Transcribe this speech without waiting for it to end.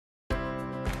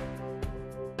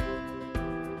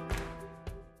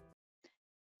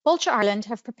Fáilte Ireland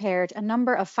have prepared a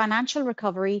number of financial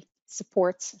recovery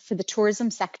supports for the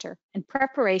tourism sector in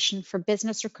preparation for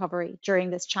business recovery during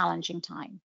this challenging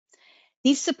time.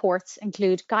 These supports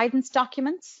include guidance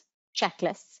documents,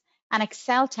 checklists, and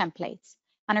Excel templates,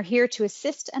 and are here to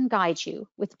assist and guide you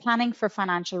with planning for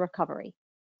financial recovery.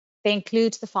 They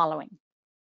include the following: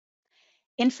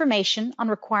 information on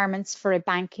requirements for a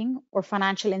banking or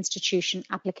financial institution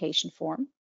application form,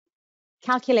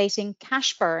 calculating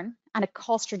cash burn and a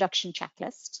cost reduction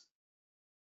checklist,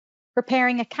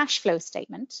 preparing a cash flow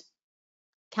statement,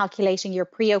 calculating your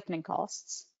pre-opening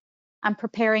costs, and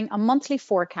preparing a monthly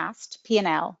forecast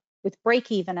P&L with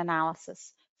break-even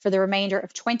analysis for the remainder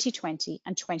of 2020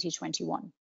 and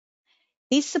 2021.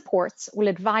 These supports will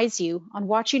advise you on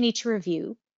what you need to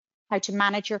review, how to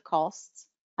manage your costs,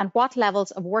 and what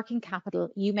levels of working capital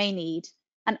you may need,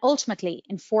 and ultimately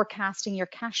in forecasting your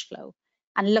cash flow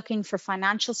and looking for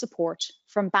financial support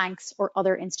from banks or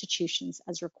other institutions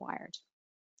as required.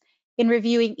 In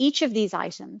reviewing each of these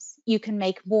items, you can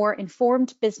make more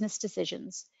informed business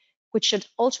decisions, which should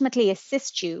ultimately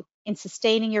assist you in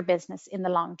sustaining your business in the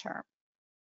long term.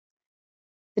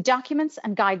 The documents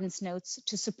and guidance notes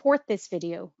to support this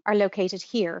video are located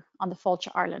here on the Fáilte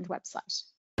Ireland website.